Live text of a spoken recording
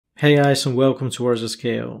Hey guys, and welcome to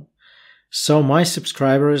WordsAtScale. So my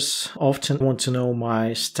subscribers often want to know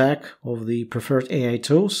my stack of the preferred AI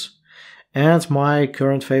tools, and my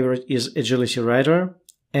current favorite is AppSumo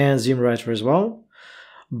and NeuroWriter as well.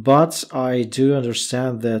 But I do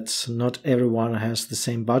understand that not everyone has the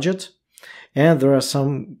same budget, and there are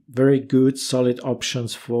some very good solid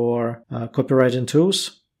options for copywriting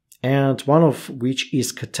tools, and one of which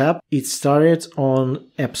is Catap. It started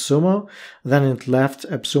on AppSumo, then it left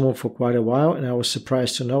AppSumo for quite a while, and I was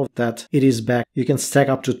surprised to know that it is back. You can stack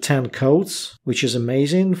up to 10 codes, which is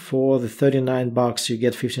amazing. For the $39 you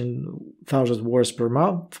get 15,000 words per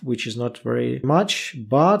month, which is not very much,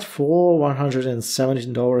 but for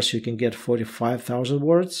 $117 you can get 45,000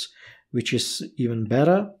 words, which is even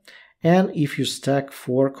better. And if you stack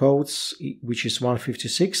 4 codes, which is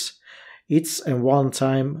 156, it's a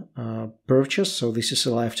one-time purchase, so this is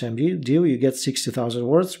a lifetime deal. You get 60,000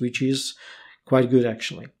 words, which is quite good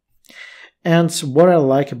actually. And what I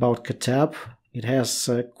like about Catap, it has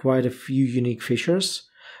quite a few unique features.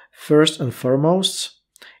 First and foremost,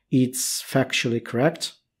 it's factually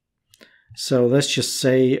correct. So let's just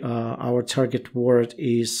say our target word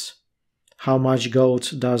is how much gold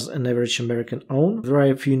does an average American own? There are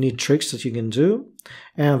a few neat tricks that you can do,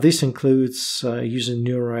 and this includes using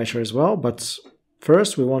NeuroWriter as well. But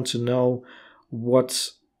first we want to know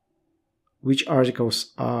which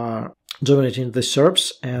articles are dominating the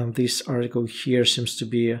SERPs, and this article here seems to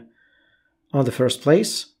be on the first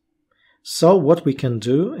place. So what we can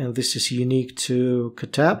do, and this is unique to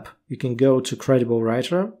Catap, you can go to Credible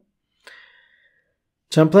Writer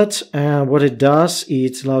template, and what it does,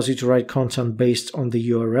 it allows you to write content based on the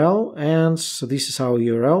URL. And so this is our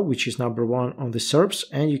URL, which is number 1 on the SERPs,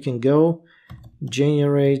 and you can go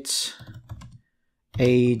generate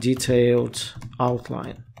a detailed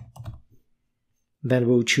outline. Then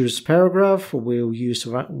we'll choose paragraph, we'll use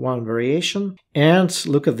one variation, and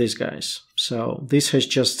look at this, guys. So this has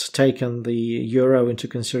just taken the URL into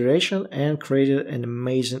consideration and created an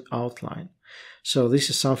amazing outline. So this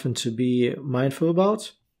is something to be mindful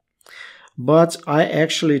about. But I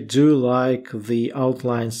actually do like the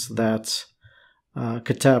outlines that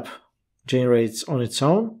Catap generates on its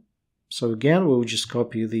own. So again, we'll just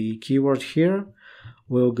copy the keyword here.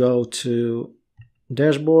 We'll go to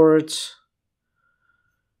dashboard.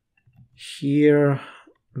 Here,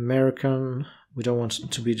 American. We don't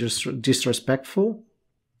want to be disrespectful.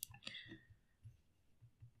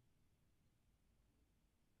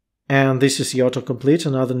 And this is the autocomplete,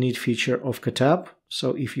 another neat feature of Catap.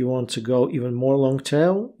 So if you want to go even more long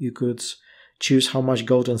tail, you could choose how much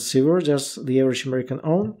gold and silver does the average American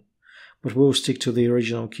own, but we'll stick to the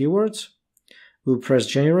original keywords. We'll press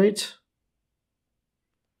generate.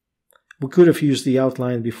 We could have used the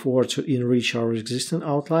outline before to enrich our existing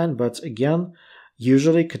outline, but again,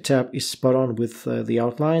 usually Catap is spot on with the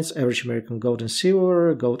outlines: average American gold and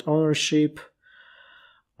silver, gold ownership.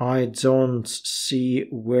 I don't see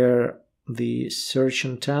where the search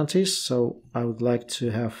intent is, so I would like to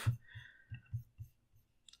have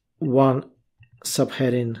one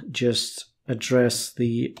subheading just address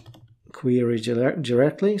the query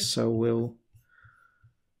directly. So we'll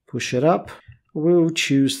push it up. We'll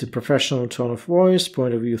choose the professional tone of voice,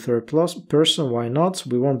 point of view third person, why not?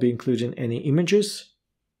 We won't be including any images,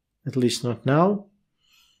 at least not now.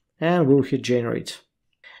 And we'll hit generate.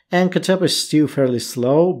 And Catap is still fairly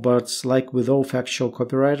slow, but like with all factual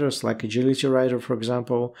copywriters, like AppSumo, for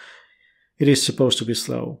example, it is supposed to be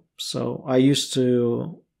slow. So I used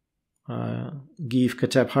to give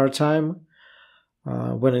Catap a hard time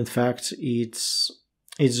when in fact it's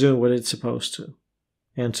doing what it's supposed to.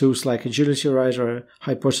 And tools like AppSumo,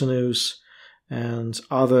 Hypotenuse, and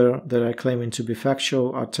other that are claiming to be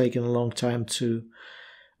factual are taking a long time to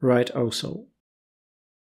write also.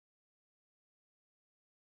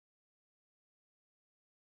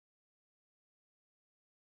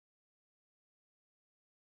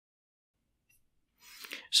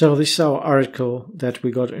 So this is our article that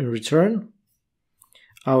we got in return,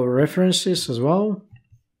 our references as well.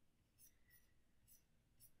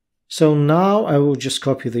 So now I will just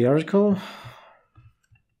copy the article.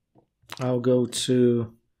 I'll go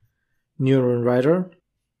to NeuroWriter,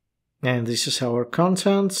 and this is our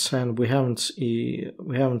content, and we haven't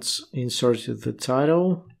inserted the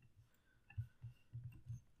title.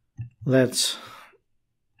 Let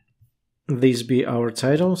this be our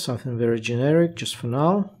title, something very generic just for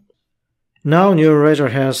now. Now NeuroWriter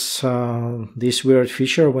has this weird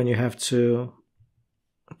feature when you have to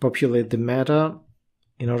populate the meta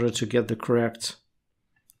in order to get the correct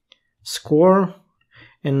score.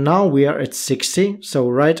 And now we are at 60, so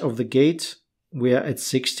right off the gate we are at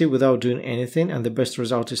 60 without doing anything, and the best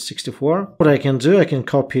result is 64. What I can do, I can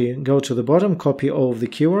go to the bottom, copy all of the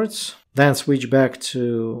keywords, then switch back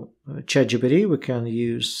to ChatGPT. We can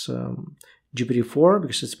use GPT-4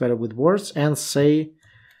 because it's better with words, and say,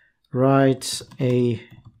 write a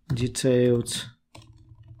detailed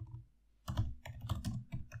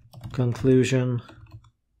conclusion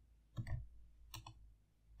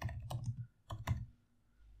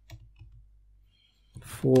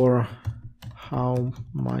for how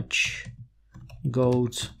much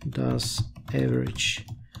gold does average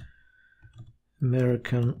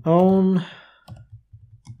American own,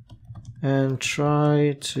 and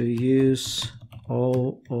try to use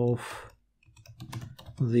all of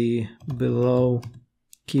the below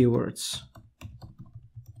keywords.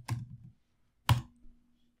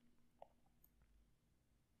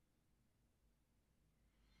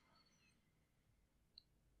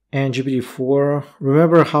 And GPT-4,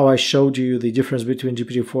 remember how I showed you the difference between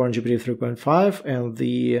GPT-4 and GPT 3.5 and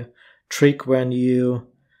the trick when you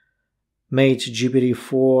made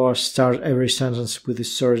GPT-4 start every sentence with a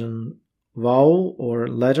certain vowel or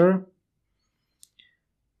letter.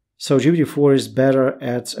 So GPT-4 is better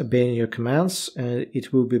at obeying your commands, and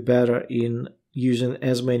it will be better in using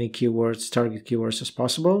as many keywords, target keywords as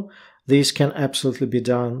possible. This can absolutely be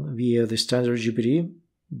done via the standard GPT,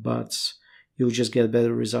 but you'll just get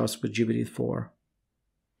better results with GPT-4.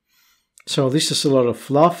 So this is a lot of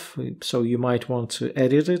fluff, so you might want to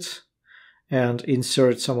edit it and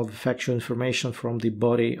insert some of the factual information from the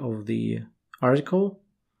body of the article,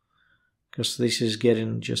 because this is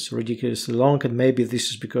getting just ridiculously long, and maybe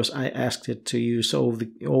this is because I asked it to use all of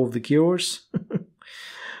the keywords.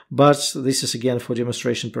 But this is again for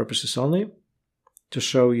demonstration purposes only, to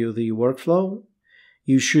show you the workflow.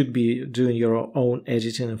 You should be doing your own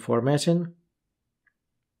editing and formatting.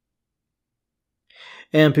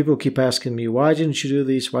 And people keep asking me, why didn't you do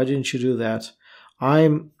this? Why didn't you do that?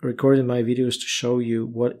 I'm recording my videos to show you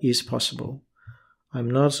what is possible.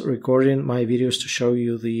 I'm not recording my videos to show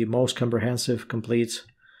you the most comprehensive, complete,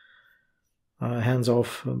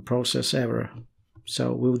 hands-off process ever.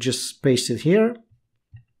 So we'll just paste it here.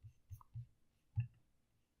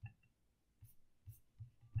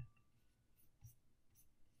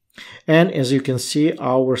 And as you can see,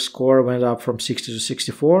 our score went up from 60 to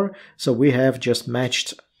 64. So we have just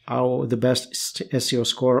matched the best SEO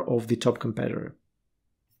score of the top competitor.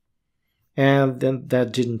 And then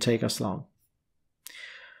that didn't take us long.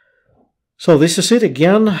 So this is it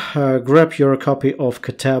again. Grab your copy of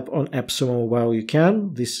Katab on AppSumo while you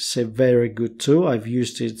can. This is a very good tool. I've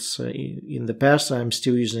used it in the past. I'm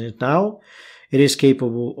still using it now. It is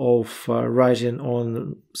capable of writing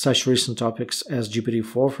on such recent topics as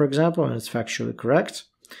GPT-4, for example, and it's factually correct.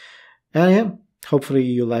 And yeah, hopefully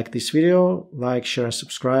you like this video. Like, share, and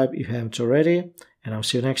subscribe if you haven't already. And I'll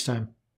see you next time.